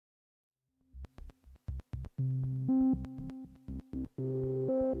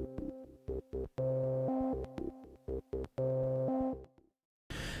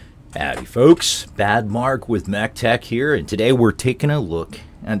Howdy folks, Bad Mark with Mech Tech here, and today we're taking a look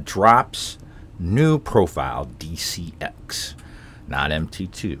at Drop's new profile DCX, not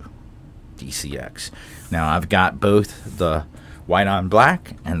MT2, DCX. Now I've got both the white on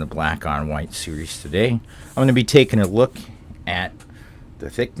black and the black on white series today. I'm going to be taking a look at the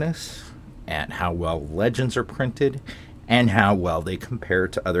thickness, at how well legends are printed, and how well they compare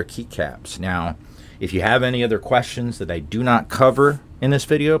to other keycaps. Now, if you have any other questions that I do not cover in this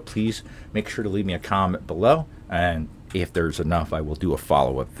video, please make sure to leave me a comment below, and if there's enough, I will do a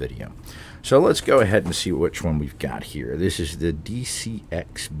follow-up video. So let's go ahead and see which one we've got here. This is the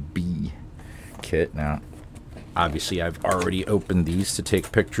DCXB kit. Now, obviously, I've already opened these to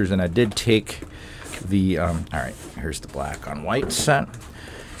take pictures, and I did take the, all right, here's the black on white set.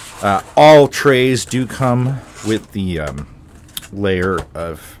 All trays do come with the layer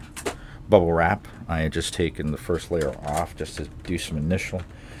of bubble wrap. I had just taken the first layer off just to do some initial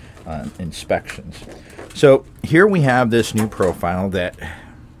inspections. So here we have this new profile that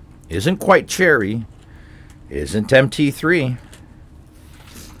isn't quite cherry, isn't MT3,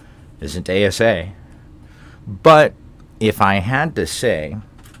 isn't ASA, but if I had to say,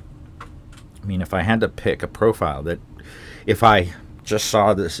 if I had to pick a profile that, if I just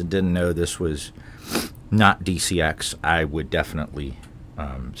saw this and didn't know this was not DCX, I would definitely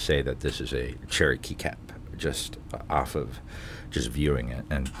say that this is a cherry keycap, just off of just viewing it.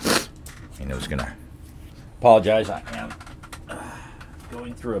 And I was gonna apologize, I am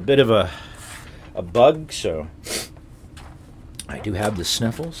going through a bit of a bug, so I do have the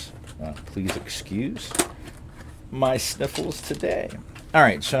sniffles. Please excuse my sniffles today. All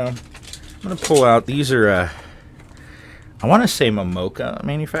right, so I'm gonna pull out, these are I want to say Momoka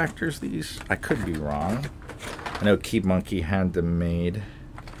manufactures these. I could be wrong. I know Key Monkey had them made,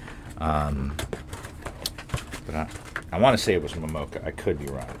 but I want to say it was Momoka. I could be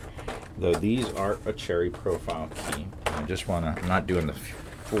wrong, though. These are a cherry profile key. I just want to, I'm not doing the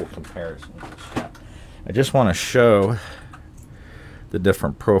full comparison just yet. I just want to show the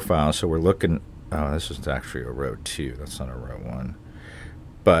different profiles. So we're looking, oh, this is actually a row 2. That's not a row 1.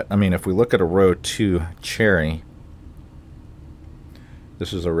 But if we look at a row 2 cherry,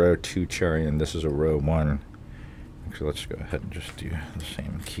 this is a row 2 cherry and this is a row 1. Actually, let's go ahead and just do the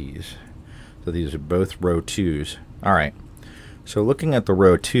same keys. So these are both row 2s. All right. So looking at the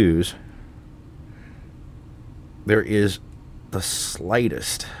row 2s, there is the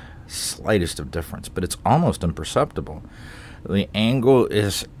slightest of difference, but it's almost imperceptible. The angle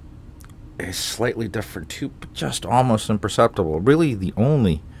is slightly different too, but just almost imperceptible. Really, the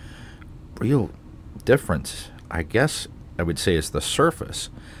only real difference, I guess I would say, is the surface.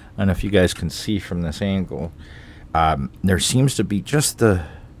 And if you guys can see from this angle, there seems to be just a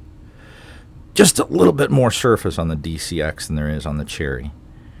little bit more surface on the DCX than there is on the cherry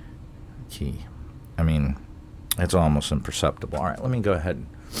key. It's almost imperceptible. All right, let me go ahead and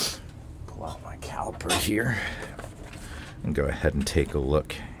pull out my caliper here and go ahead and take a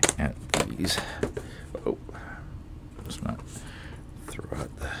look at these. Oh, let's not throw out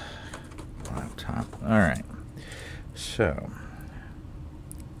the laptop. All right, so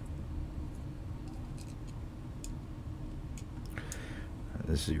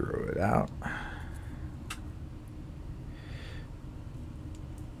zero it out.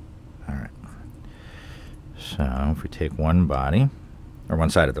 All right. So if we take one body, or one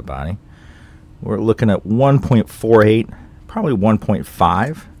side of the body, we're looking at 1.48, probably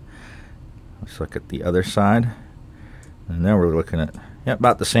 1.5. Let's look at the other side. And then we're looking at, yeah,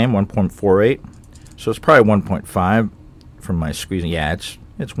 about the same, 1.48. So it's probably 1.5 from my squeezing. Yeah, it's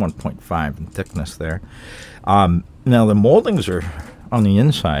 1.5 in thickness there. Now the moldings are on the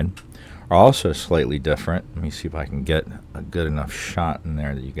inside are also slightly different. Let me see if I can get a good enough shot in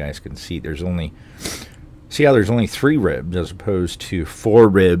there that you guys can see. There's only, see how there's only 3 ribs as opposed to 4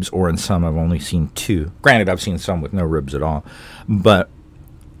 ribs, or in some I've only seen 2. Granted, I've seen some with no ribs at all, but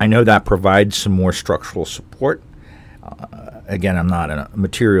I know that provides some more structural support. Again, I'm not a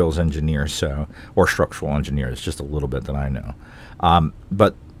materials engineer, so, or structural engineer. It's just a little bit that I know.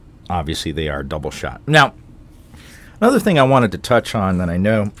 But obviously they are double shot. Now, another thing I wanted to touch on that I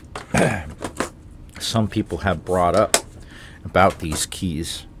know some people have brought up about these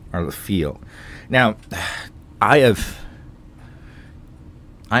keys are the feel. Now, I have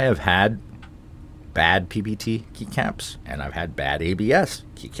had bad PBT keycaps and I've had bad ABS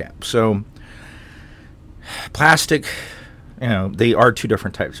keycaps. So plastic, they are 2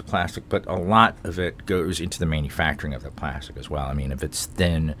 different types of plastic, but a lot of it goes into the manufacturing of the plastic as well. If it's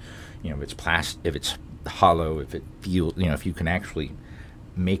thin, if it's hollow, if it feels, if you can actually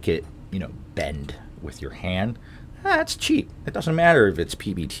make it, bend with your hand, that's cheap. It doesn't matter if it's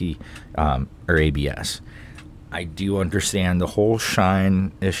PBT or ABS. I do understand the whole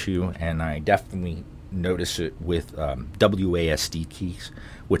shine issue, and I definitely notice it with WASD keys,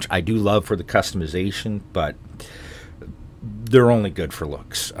 which I do love for the customization, but they're only good for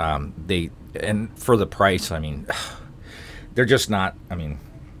looks. And for the price, I mean, they're just not, I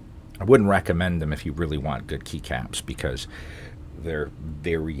wouldn't recommend them if you really want good keycaps, because they're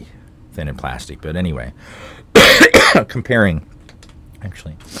very thin and plastic. But anyway, comparing,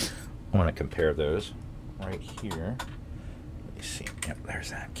 actually, I want to compare those right here. Let me see. Yep,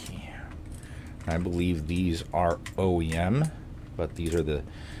 there's that key. I believe these are OEM, but these are the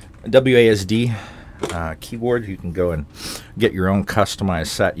WASD keyboards. You can go and get your own customized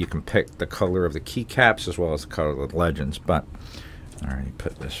set. You can pick the color of the keycaps as well as the color of the legends. But I already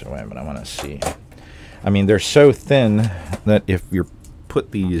put this away, but I want to see. They're so thin that if you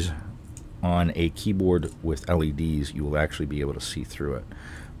put these on a keyboard with LEDs, you will actually be able to see through it.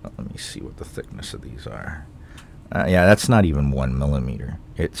 Let me see what the thickness of these are. Yeah, that's not even 1 millimeter.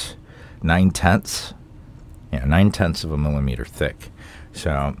 It's 9/10. Yeah, 9/10 of a millimeter thick.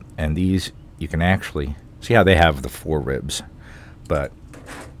 So, and these, you can actually see how they have the 4 ribs, but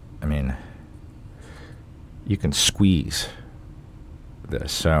you can squeeze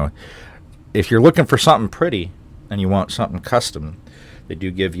this. So if you're looking for something pretty and you want something custom, they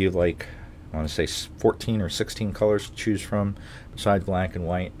do give you, like, I want to say 14 or 16 colors to choose from besides black and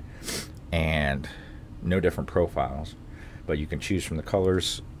white, and no different profiles, but you can choose from the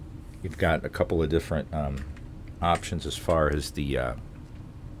colors. You've got a couple of different options as far as the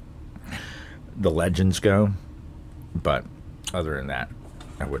legends go, but other than that,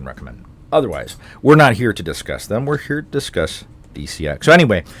 I wouldn't recommend. Otherwise, we're not here to discuss them. We're here to discuss DCX. So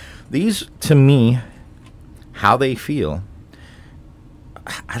anyway, these, to me, how they feel,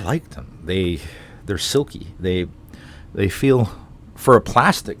 I like them. They're silky. They feel, for a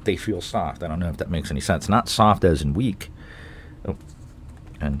plastic, they feel soft. I don't know if that makes any sense. Not soft as in weak. Oh,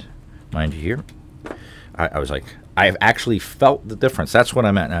 and mind you here, I was like, I've actually felt the difference. That's what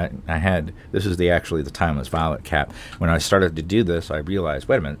I meant. I had, this is actually the timeless violet cap. When I started to do this, I realized,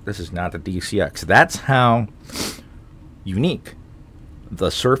 wait a minute, this is not the DCX. That's how unique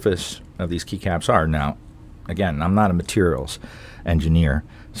the surface of these keycaps are. Now, again, I'm not a materials engineer,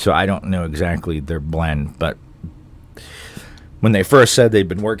 so I don't know exactly their blend, but when they first said they'd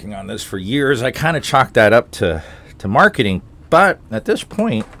been working on this for years, I kind of chalked that up to marketing. But at this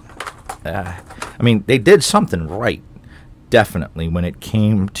point, they did something right, definitely, when it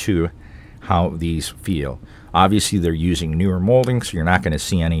came to how these feel. Obviously, they're using newer molding, so you're not going to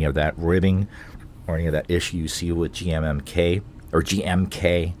see any of that ribbing or any of that issue you see with GMK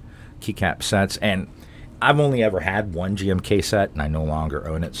keycap sets. And I've only ever had one GMK set, and I no longer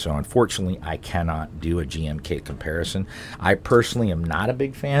own it, so unfortunately, I cannot do a GMK comparison. I personally am not a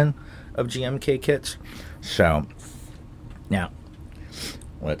big fan of GMK kits. So now,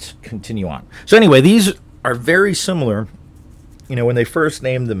 let's continue on. So anyway, these are very similar. When they first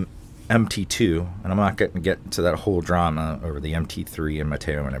named them MT2, and I'm not going to get into that whole drama over the MT3 and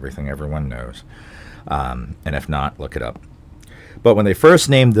Metre and everything, everyone knows. And if not, look it up. But when they first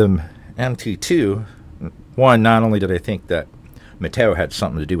named them MT2, one, not only did I think that Metre had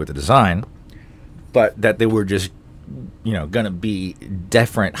something to do with the design, but that they were just, going to be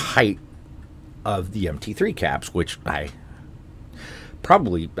different height of the MT3 caps, which I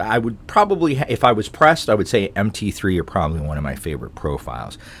would probably, if I was pressed, I would say MT3 are probably one of my favorite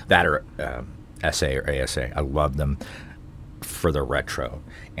profiles. That or SA or ASA. I love them for the retro,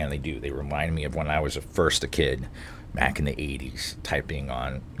 and they remind me of when I was first a kid back in the 80s, typing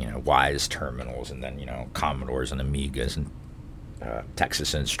on Wise terminals, and then Commodores and Amigas and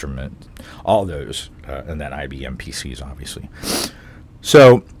Texas Instruments, all those, and then IBM PCs, obviously.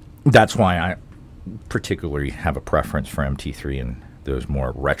 So that's why I particularly have a preference for MT3 and those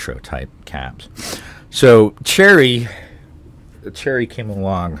more retro type caps. So Cherry came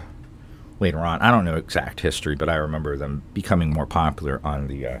along later on. I don't know exact history, but I remember them becoming more popular on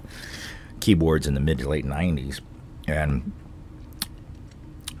the keyboards in the mid to late 90s. And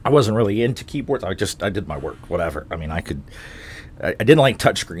I wasn't really into keyboards. I did my work, whatever. I didn't like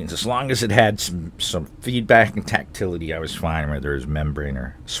touchscreens. As long as it had some feedback and tactility, I was fine, whether it was membrane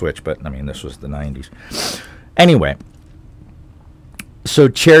or switch. But this was the 90s. Anyway, so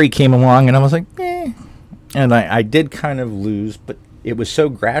Cherry came along, and I was like, eh. And I did kind of lose, but it was so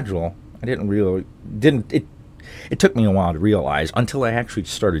gradual. It took me a while to realize, until I actually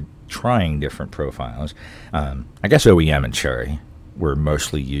started trying different profiles. I guess OEM and Cherry were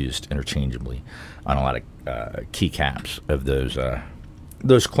mostly used interchangeably on a lot of keycaps of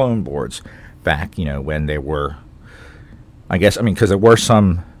those clone boards back, when they were, I guess, because there were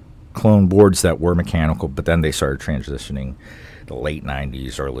some clone boards that were mechanical, but then they started transitioning the late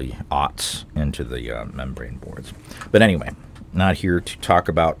 90s, early aughts into the membrane boards. But anyway, not here to talk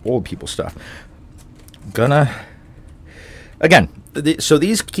about old people stuff. So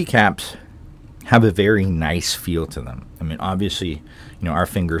these keycaps have a very nice feel to them. I mean, obviously, our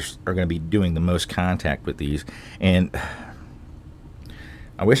fingers are going to be doing the most contact with these, and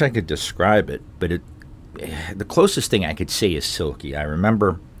I wish I could describe it, but the closest thing I could say is silky. I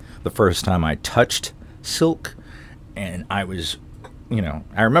remember the first time I touched silk, and I was,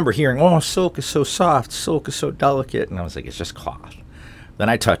 I remember hearing, oh, silk is so soft, silk is so delicate, and I was like, it's just cloth. Then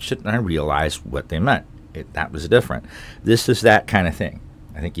I touched it, and I realized what they meant. That was different. This is that kind of thing.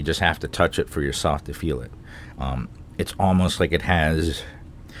 I think you just have to touch it for yourself to feel it. It's almost like it's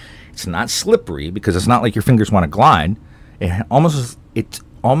not slippery, because it's not like your fingers want to glide. It's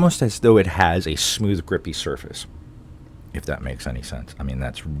almost as though it has a smooth, grippy surface, if that makes any sense. I mean,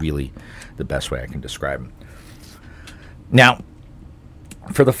 that's really the best way I can describe it. Now,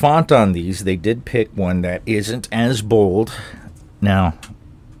 for the font on these, they did pick one that isn't as bold. Now,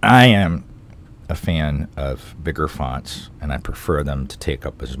 I am a fan of bigger fonts, and I prefer them to take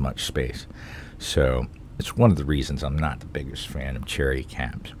up as much space. So it's one of the reasons I'm not the biggest fan of cherry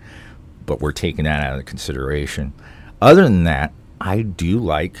caps, but we're taking that out of consideration. Other than that, I do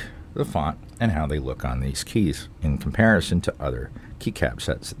like the font and how they look on these keys in comparison to other keycap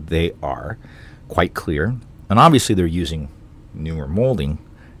sets. They are quite clear, and obviously they're using newer molding,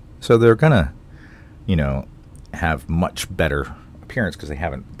 so they're gonna, have much better appearance because they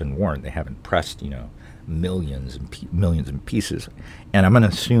haven't been worn. They haven't pressed, millions and pieces, and I'm going to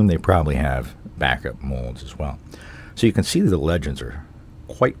assume they probably have backup molds as well. So you can see that the legends are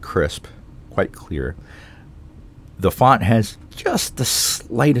quite crisp, quite clear. The font has just the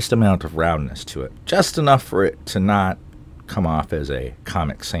slightest amount of roundness to it, just enough for it to not come off as a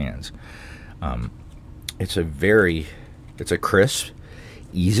Comic Sans. It's a crisp,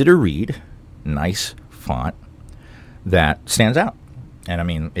 easy to read, nice font that stands out. And I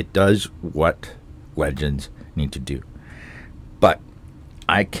mean, it does what legends need to do. But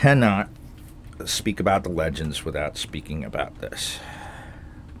I cannot speak about the legends without speaking about this.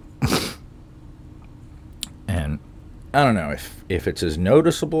 And I don't know if it's as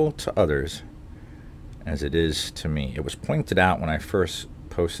noticeable to others as it is to me. It was pointed out when I first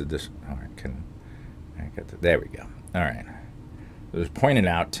posted this. Oh, there we go. All right. It was pointed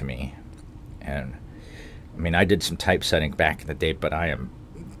out to me, and I mean, I did some typesetting back in the day, but I am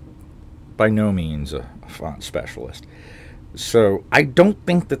by no means a font specialist. So I don't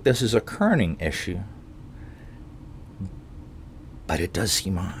think that this is a kerning issue, but it does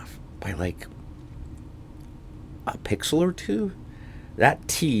seem off by like a pixel or two. That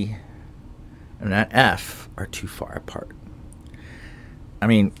T and that F are too far apart. I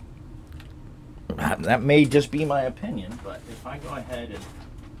mean, that may just be my opinion, but if I go ahead and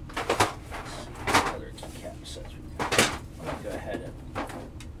go ahead and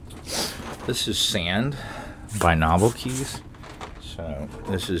this is Sand by Novel Keys. So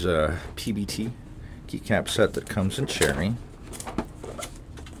this is a PBT keycap set that comes in cherry.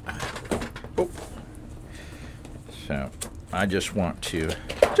 Oh. So I just want to,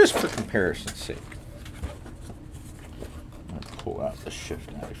 just for comparison's sake, I'll pull out the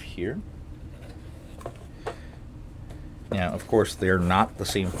shift out of here. Now, of course, they're not the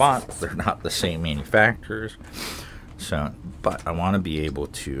same font, they're not the same manufacturers. So, but I want to be able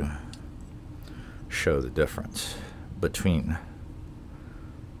to show the difference between.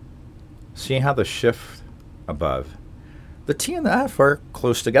 See how the shift above, the T and the F are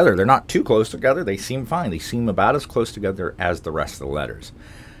close together. They're not too close together. They seem fine. They seem about as close together as the rest of the letters.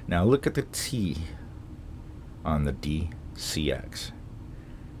 Now look at the T on the DCX.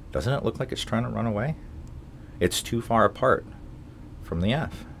 Doesn't it look like it's trying to run away? It's too far apart from the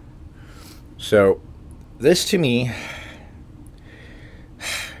F. So this to me,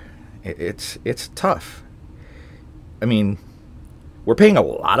 it's tough. I mean, we're paying a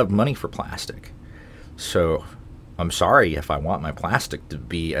lot of money for plastic. So I'm sorry if I want my plastic to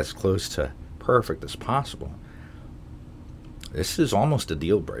be as close to perfect as possible. This is almost a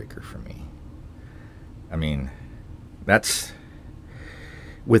deal breaker for me. I mean, that's,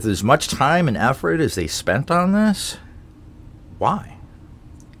 with as much time and effort as they spent on this, why?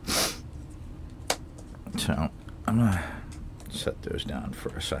 So I'm going to set those down for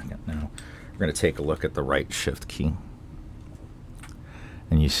a second. Now we're going to take a look at the right shift key.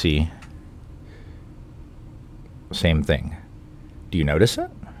 And you see, same thing. Do you notice it?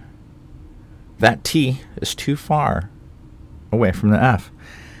 That T is too far away from the F.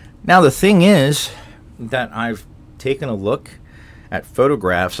 Now the thing is that I've taken a look at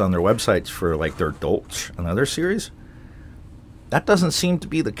photographs on their websites for like their Dolch and other series. That doesn't seem to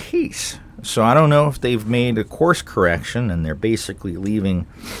be the case. So I don't know if they've made a course correction and they're basically leaving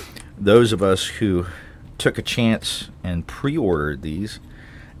those of us who took a chance and pre-ordered these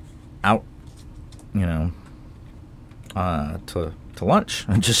out, you know, to lunch,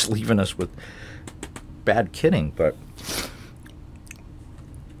 and just leaving us with bad kidding. But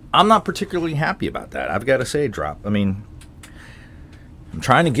I'm not particularly happy about that, I've got to say, Drop. I mean, I'm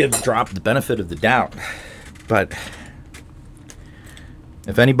trying to give Drop the benefit of the doubt, but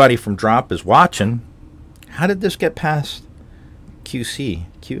if anybody from Drop is watching, how did this get past QC,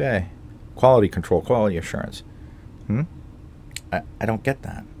 QA, quality control, quality assurance? I don't get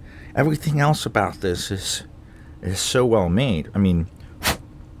that. Everything else about this is so well made. I mean,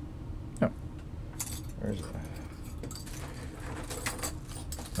 no, where's that?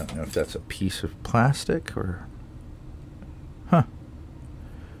 I don't know if that's a piece of plastic or, huh?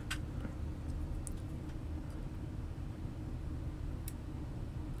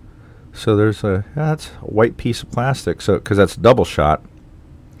 So there's that's a white piece of plastic. So because that's double shot,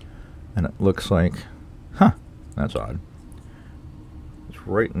 and it looks like, huh? That's odd. It's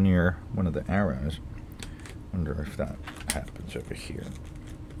right near one of the arrows. Wonder if that happens over here.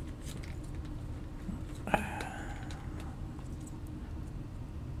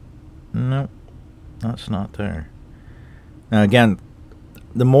 Nope, that's not there. Now again,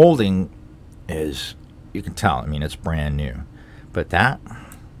 the molding is, you can tell, I mean, it's brand new. But that,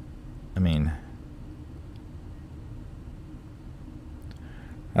 I mean,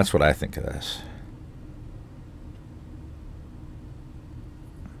 that's what I think of this.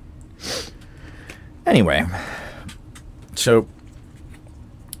 Anyway, so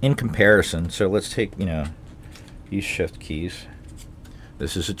in comparison, so let's take, you know, these shift keys.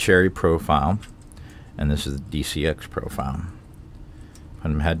 This is a Cherry profile, and this is the DCX profile. Put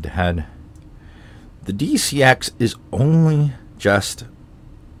them head to head. The DCX is only just,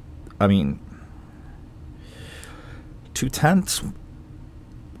 I mean,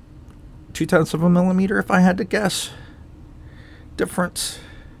 0.2 of a millimeter, if I had to guess, difference.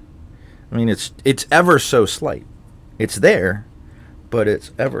 I mean, it's ever so slight. It's there, but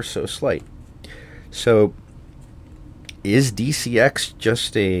it's ever so slight. So, is DCX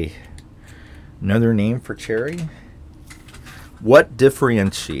just another name for Cherry? What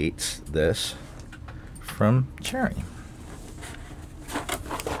differentiates this from Cherry?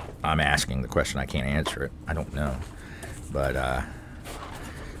 I'm asking the question. I can't answer it. I don't know. But, I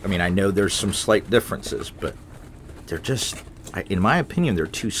mean, I know there's some slight differences, but they're just, in my opinion, they're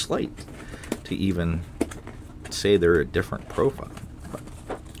too slight to even say they're a different profile. But,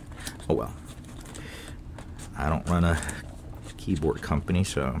 oh well. I don't run a keyboard company,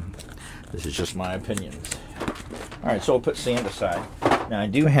 so this is just my opinions. Alright, so I'll put sand aside. Now I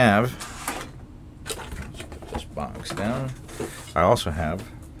do have, let's put this box down. I also have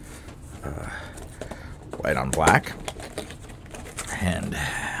white on black. And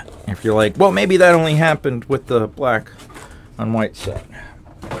if you're like, well, maybe that only happened with the black on white set.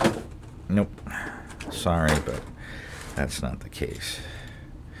 Nope. Sorry, but that's not the case.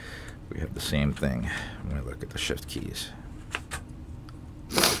 We have the same thing when we look at the shift keys.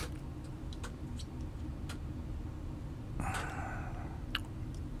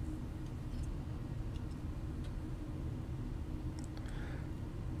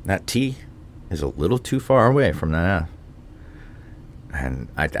 That T is a little too far away from that F. And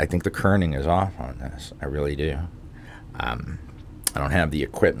I think the kerning is off on this. I really do. I don't have the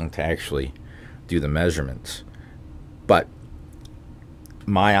equipment to actually do the measurements. But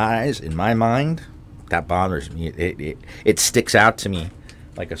my eyes, in my mind, that bothers me. It sticks out to me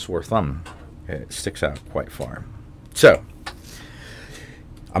like a sore thumb. It sticks out quite far. So,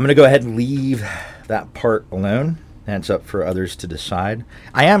 I'm going to go ahead and leave that part alone. That's up for others to decide.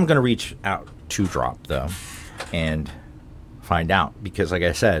 I am going to reach out to Drop, though, and find out. Because, like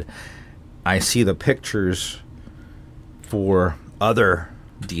I said, I see the pictures for other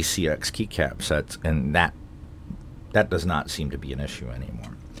DCX keycap sets, and that does not seem to be an issue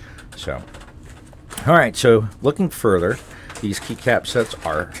anymore. So, all right, so looking further, these keycap sets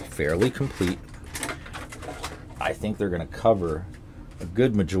are fairly complete. I think they're going to cover a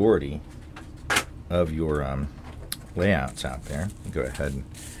good majority of your layouts out there. Go ahead and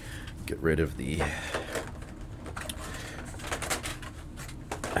get rid of the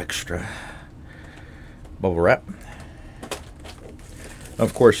extra bubble wrap.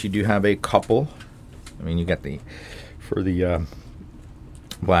 Of course, you do have a couple. I mean, you got the, for the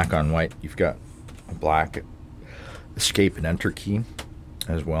black on white. You've got a black escape and enter key,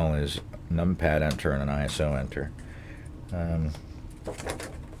 as well as numpad enter and an ISO enter. Let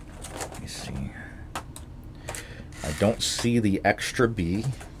me see. I don't see the extra B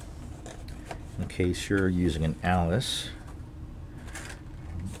in case you're using an Alice.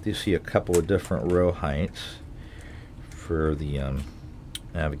 You see a couple of different row heights for the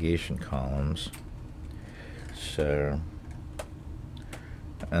navigation columns. So,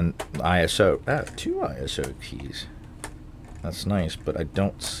 and ISO, two ISO keys. That's nice, but I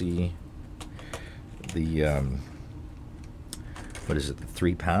don't see the what is it, the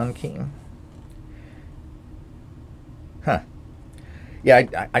 3-pound key? Huh.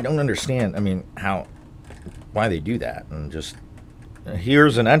 Yeah, I don't understand. I mean, why they do that, and just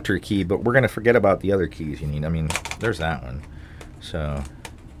here's an enter key, but we're going to forget about the other keys you need. I mean, there's that one. So,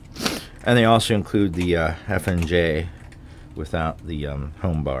 and they also include the F and J without the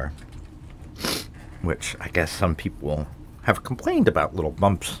home bar, which I guess some people have complained about little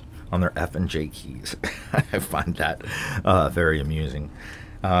bumps on their F and J keys. I find that very amusing.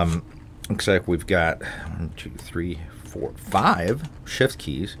 Looks like we've got 1, 2, 3, 4, 5 shift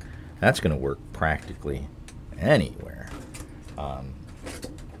keys. That's going to work practically anywhere.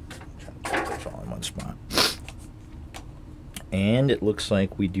 That's all in one spot. And it looks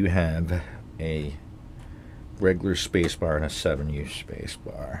like we do have a regular spacebar and a 7-use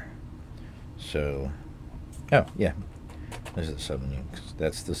spacebar. So, oh yeah, there's the 7-use.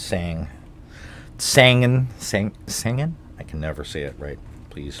 That's the Sangen. I can never say it right.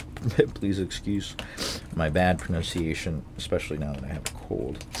 Please, please excuse my bad pronunciation, especially now that I have a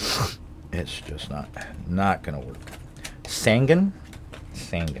cold. It's just not gonna work. Sangen.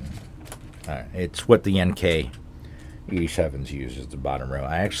 It's what the NK 87s use as the bottom row.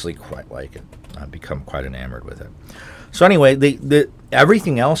 I actually quite like it. I've become quite enamored with it. So anyway, the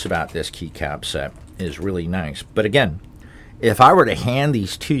everything else about this keycap set is really nice. But again, if I were to hand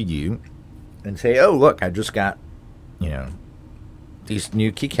these to you and say, "Oh, look, I just got, these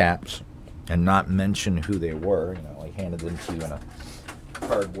new keycaps," and not mention who they were, like handed them to you in a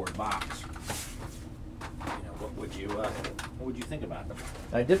cardboard box, what would you think about them?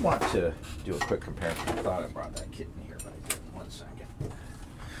 I did want to do a quick comparison. I thought I brought that kit in here, but I didn't. 1 second.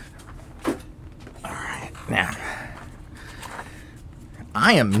 All right, now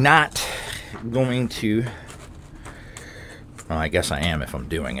I am not going to. Well, I guess I am if I'm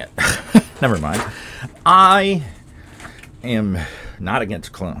doing it. Never mind. I am not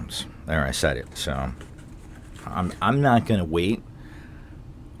against clones. There, I said it. So I'm not going to wait.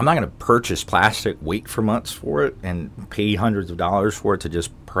 I'm not going to purchase plastic, wait for months for it, and pay hundreds of dollars for it to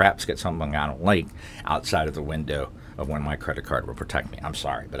just perhaps get something I don't like outside of the window of when my credit card will protect me. I'm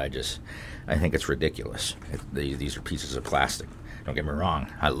sorry, but I think it's ridiculous. These are pieces of plastic. Don't get me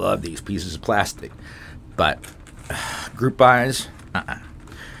wrong. I love these pieces of plastic, but group buys,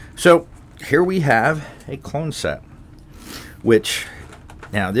 So here we have a clone set, which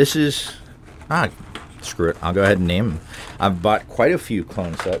now this is screw it. I'll go ahead and name them. I've bought quite a few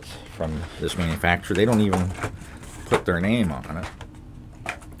clone sets from this manufacturer. They don't even put their name on it,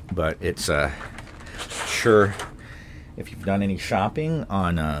 but it's sure if you've done any shopping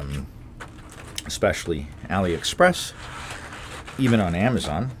on especially AliExpress, even on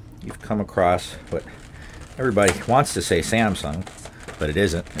Amazon, you've come across what everybody wants to say Samsung, but it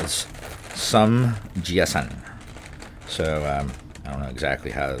isn't. It's some GSN. So I don't know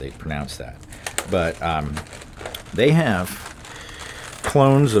exactly how they pronounce that, but they have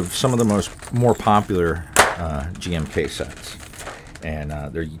clones of some of the more popular GMK sets, and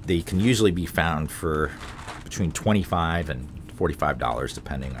they can usually be found for between $25 and $45,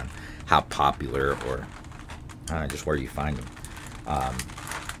 depending on how popular or just where you find them.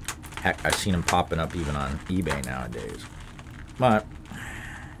 Heck, I've seen them popping up even on eBay nowadays. But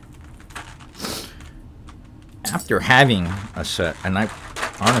after having a set, and I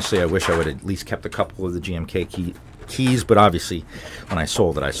wish I would have at least kept a couple of the GMK keys, but obviously when I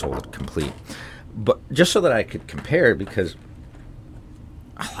sold it complete. But just so that I could compare, because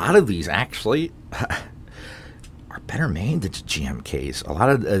a lot of these actually are better made than GMKs. A lot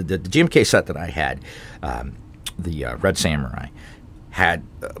of the GMK set that I had, the Red Samurai, had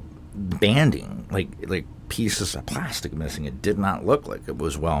banding, like pieces of plastic missing. It did not look like it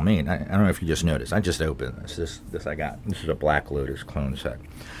was well made. I don't know if you just noticed. I just opened this. This I got. This is a Black Lotus clone set.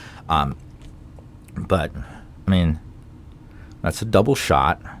 But I mean, that's a double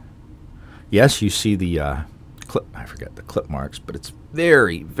shot. Yes, you see the clip. I forget the clip marks, but it's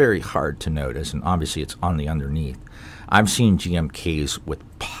very, very hard to notice, and obviously it's on the underneath. I've seen GMKs with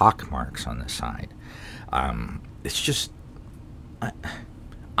pock marks on the side. It's just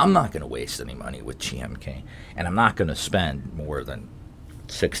I'm not going to waste any money with GMK, and I'm not going to spend more than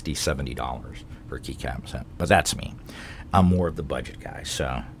 $60, $70 for keycaps. But that's me. I'm more of the budget guy,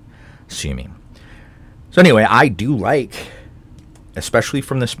 so sue me. So anyway, I do like, especially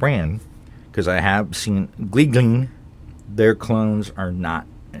from this brand, because I have seen Gleegling, their clones are not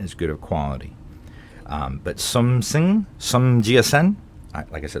as good of quality. But some GSN,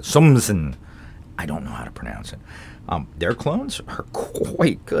 like I said, Somsen, I don't know how to pronounce it. Their clones are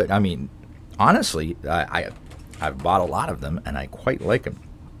quite good. I mean, honestly, I've bought a lot of them, and I quite like them.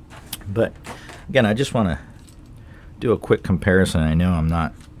 But again, I just want to do a quick comparison. I know I'm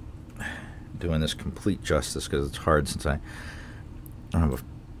not doing this complete justice because it's hard since I don't have a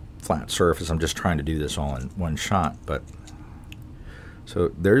flat surface. I'm just trying to do this all in one shot. But so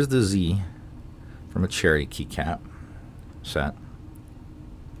there's the Z from a Cherry keycap set,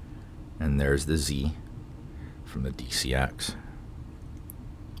 and there's the Z from the DCX.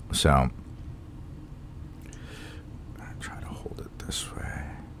 So I try to hold it this way.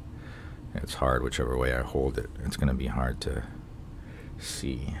 It's hard whichever way I hold it. It's going to be hard to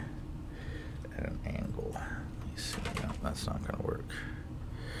see at an angle. Let me see. No, that's not going to work.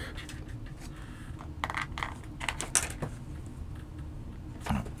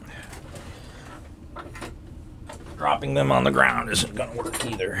 Dropping them on the ground isn't going to work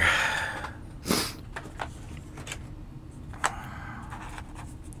either.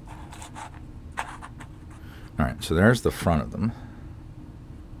 Alright, so there's the front of them.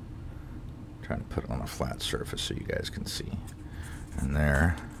 I'm trying to put it on a flat surface so you guys can see. And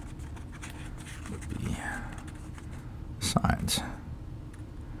there would be sides.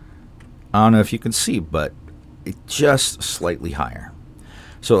 I don't know if you can see, but it's just slightly higher.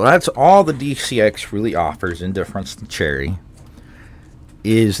 So that's all the DCX really offers in difference to Cherry,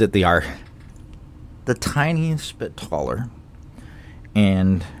 is that they are the tiniest bit taller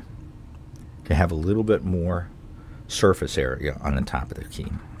and they have a little bit more surface area on the top of the key.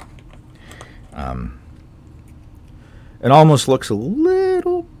 It almost looks a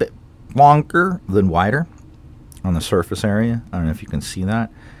little bit longer than wider on the surface area. I don't know if you can see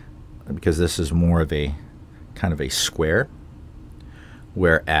that, because this is more of a kind of a square,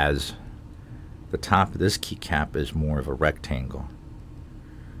 whereas the top of this keycap is more of a rectangle.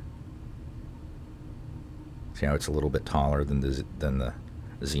 See how it's a little bit taller than the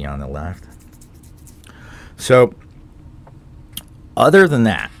Z on the left? So other than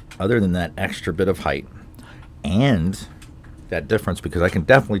that extra bit of height and that difference, because I can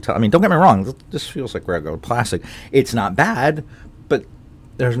definitely tell, I mean, don't get me wrong, this feels like regular plastic. It's not bad, but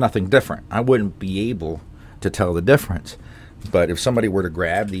there's nothing different. I wouldn't be able to tell the difference. But if somebody were to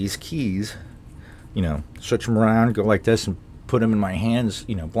grab these keys, you know, switch them around, go like this, and put them in my hands,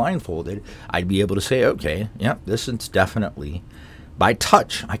 you know, blindfolded, I'd be able to say, okay, yeah, this is definitely, by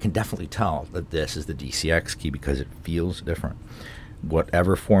touch, I can definitely tell that this is the DCX key because it feels different.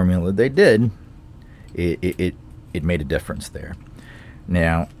 Whatever formula they did, it made a difference there.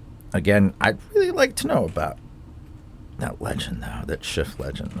 Now, again, I'd really like to know about that legend, though, that shift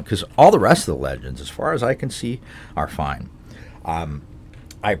legend, because all the rest of the legends, as far as I can see, are fine.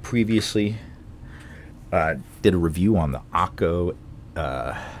 I previously did a review on the Akko,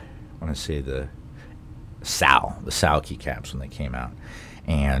 I want to say the SAL keycaps when they came out,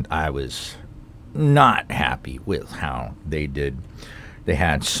 and I was not happy with how they did. They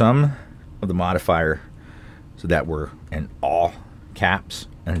had some of the modifier so that were in all caps,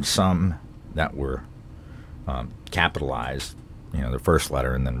 and some that were capitalized, you know, the first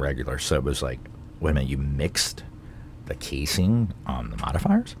letter and then regular. So it was like, wait a minute, you mixed the casing on the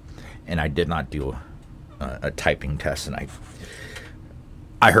modifiers? And I did not do a typing test, and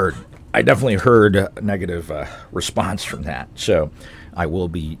I definitely heard a negative response from that. So I will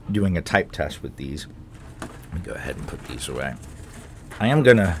be doing a type test with these. Let me go ahead and put these away. I am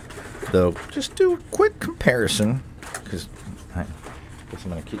gonna, though, just do a quick comparison, because I guess I'm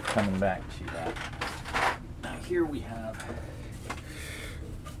gonna keep coming back to that. Now here we have,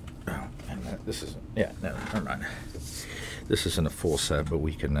 oh, and this isn't, yeah, no, never mind. This isn't a full set, but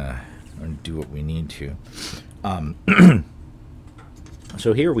we can do what we need to.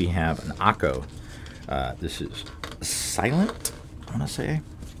 So here we have an Akko. This is Silent, I want to say.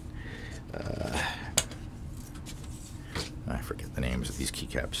 I forget the names of these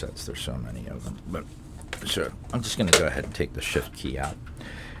keycap sets. There's so many of them. But so I'm just going to go ahead and take the shift key out.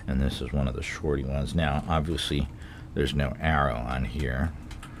 And this is one of the shorty ones. Now, obviously, there's no arrow on here.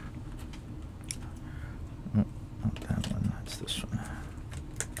 Oh, not that one. That's this one.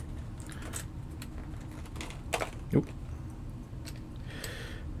 Nope.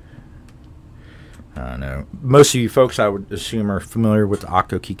 No. most of you folks, I would assume, are familiar with the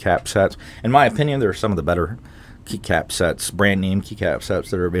Octo keycap sets. In my opinion, they're some of the better keycap sets, brand name keycap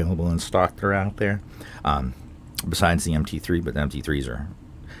sets that are available in stock that are out there. Besides the MT3, but the MT3s are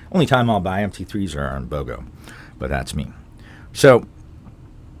only time I'll buy MT3s are on BoW, but that's me. So,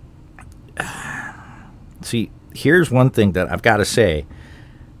 see, here's one thing that I've got to say.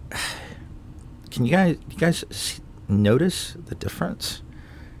 Can you guys notice the difference?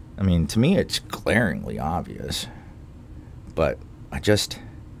 I mean, to me, it's glaringly obvious, but I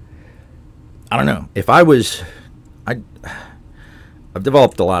don't know. If I was, I've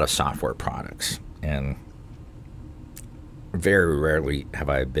developed a lot of software products, and very rarely have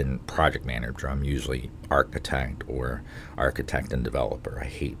I been project manager. I'm usually architect or architect and developer. I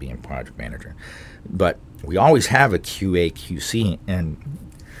hate being project manager, but we always have a QA, QC, and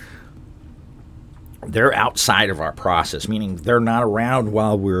they're outside of our process, meaning they're not around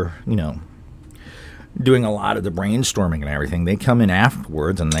while we're, doing a lot of the brainstorming and everything. They come in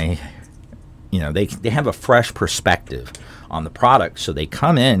afterwards, and they have a fresh perspective on the product. So they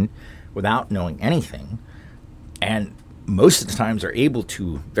come in without knowing anything, and most of the times they're able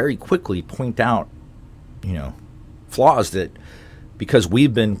to very quickly point out, flaws that, because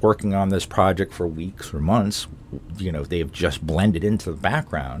we've been working on this project for weeks or months, they've just blended into the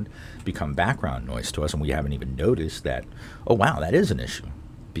background, become background noise to us, and we haven't even noticed that, oh wow, that is an issue,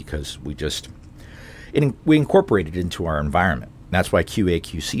 because we incorporate it into our environment. That's why QA,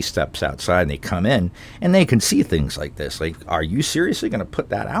 QC steps outside, and they come in, and they can see things like this. Like, are you seriously going to put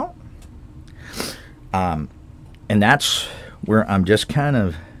that out? And that's where I'm kind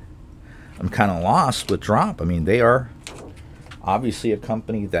of lost with Drop. I mean, they are obviously a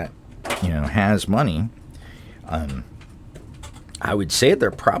company that, has money. I would say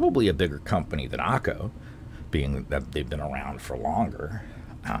they're probably a bigger company than Octo, being that they've been around for longer,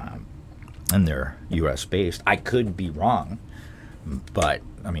 and they're U.S. based. I could be wrong, but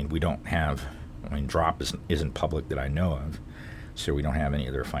I mean, we don't have. I mean, Drop isn't public that I know of, so we don't have any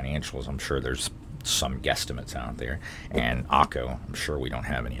of their financials. I'm sure there's some guesstimates out there, and Octo, I'm sure we don't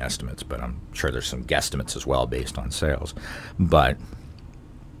have any estimates, but I'm sure there's some guesstimates as well based on sales.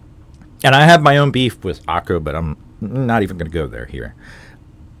 And I have my own beef with Octo, but I'm not even going to go there here.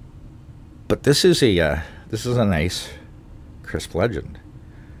 But this is a nice, crisp legend.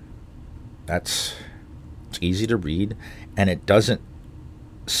 It's easy to read, and it doesn't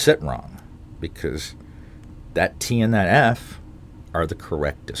sit wrong, because that T and that F are the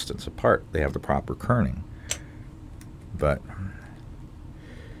correct distance apart. They have the proper kerning. But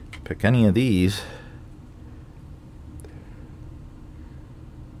pick any of these,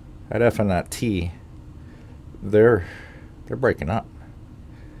 that F and that T, they're breaking up.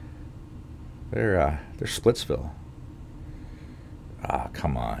 They're Splitsville. Ah,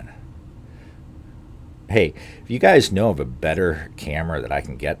 come on. Hey, if you guys know of a better camera that I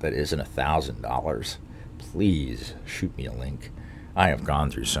can get that isn't $1,000, please shoot me a link. I have gone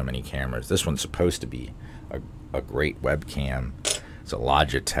through so many cameras. This one's supposed to be a great webcam. It's a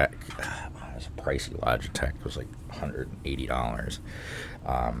Logitech. It's a pricey Logitech. It was like $180.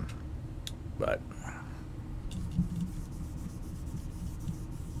 But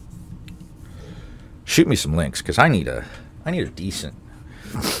shoot me some links, because I need a decent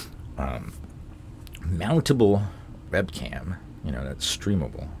mountable webcam, that's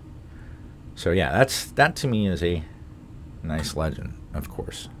streamable. So yeah, that to me is a nice legend. Of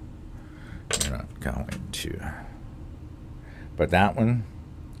course, you're not going to, but that one,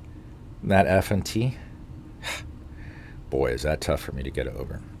 that F and T, boy, is that tough for me to get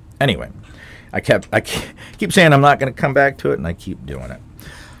over. Anyway, I keep saying I'm not going to come back to it, and I keep doing it.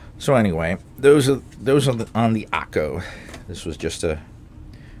 So anyway, those are on the Octo. This was just a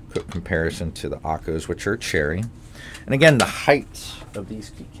quick comparison to the Octos, which are cherry. And again, the heights of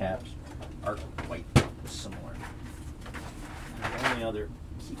these keycaps are quite similar. And the only other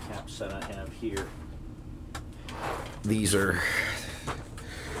keycaps that I have here, these are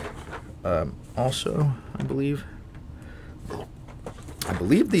also, I believe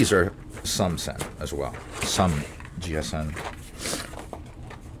these are SumSen as well, some GSN.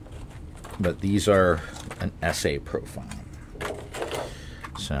 But these are an SA profile.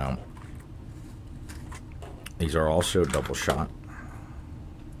 So these are also double shot.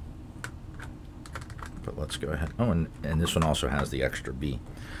 But let's go ahead. Oh, and this one also has the extra B,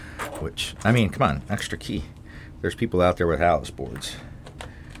 which, I mean, come on, extra key. There's people out there with Alice boards.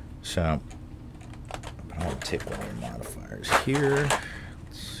 So I'll take one of the modifiers here.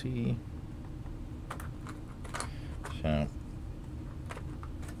 Let's see. So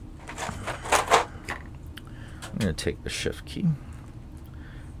I'm going to take the shift key. I'm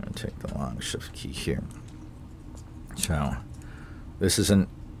going to take the long shift key here. So this is an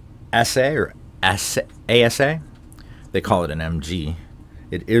SA or ASA. They call it an MG.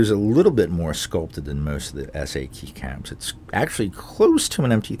 It is a little bit more sculpted than most of the SA keycaps. It's actually close to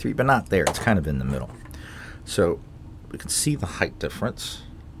an MT3, but not there. It's kind of in the middle. So we can see the height difference.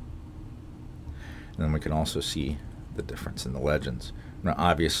 And then we can also see the difference in the legends. Now,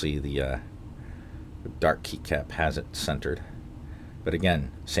 obviously, the dark keycap has it centered. But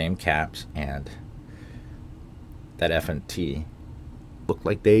again, same caps, and that F&T look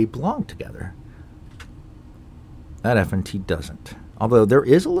like they belong together. That F&T doesn't. Although there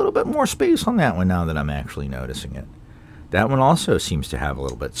is a little bit more space on that one now that I'm actually noticing it. That one also seems to have a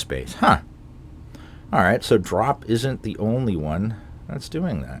little bit of space. Huh. Alright, so drop isn't the only one that's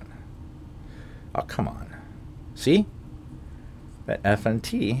doing that. Oh, come on. See? That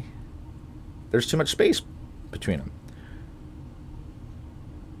F&T, there's too much space between them.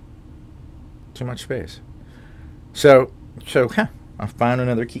 Too much space. So I found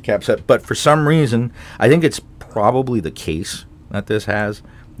another keycap set, but for some reason, I think it's probably the case that this has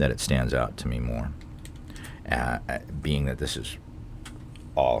that it stands out to me more. Being that this is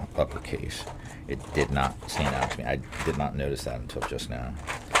all uppercase, it did not stand out to me. I did not notice that until just now.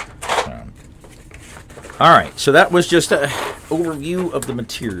 Alright, so that was just an overview of the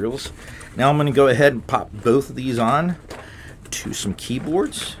materials. Now I'm going to go ahead and pop both of these on to some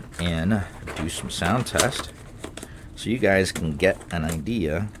keyboards and do some sound test so you guys can get an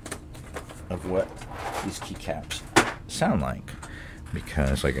idea of what these keycaps sound like.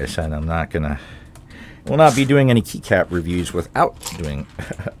 Because, like I said, will not be doing any keycap reviews without doing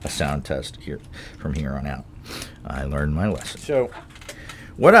a sound test here from here on out. I learned my lesson. So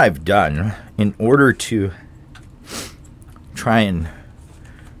what I've done in order to try and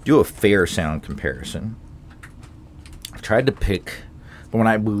do a fair sound comparison, I've tried to pick what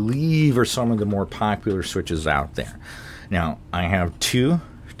I believe are some of the more popular switches out there. Now, I have two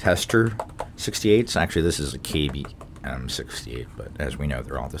tester 68s. Actually, this is a KB 68, but as we know,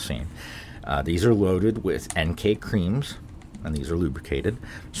 they're all the same. These are loaded with NK creams, and these are lubricated.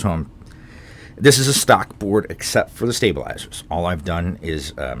 So this is a stock board except for the stabilizers. All I've done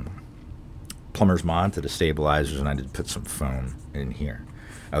is plumber's mod to the stabilizers, and I did put some foam in here.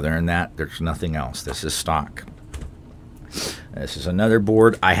 Other than that, there's nothing else. This is stock. This is another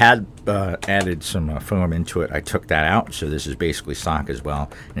board. I had added some foam into it. I took that out, so this is basically stock as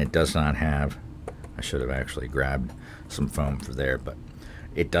well. And it does not have, I should have actually grabbed some foam for there, but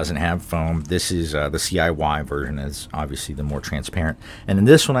it doesn't have foam. This is the CIY version. Is obviously the more transparent. And in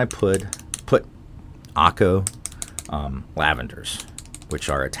this one I put Akko lavenders, which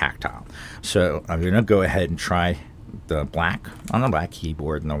are a tactile. So I'm going to go ahead and try the black on the black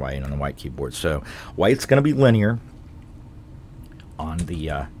keyboard and the white on the white keyboard. So white's going to be linear on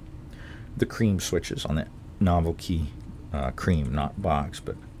the cream switches, on the novel key cream, not box,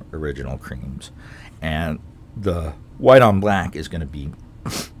 but original creams. And the white on black is going to be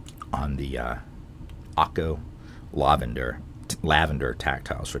on the Akko lavender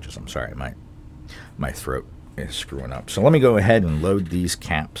tactile switches. I'm sorry, my throat is screwing up. So let me go ahead and load these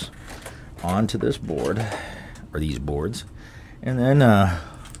caps onto this board, or these boards, and then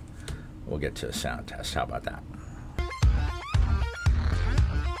we'll get to a sound test. How about that?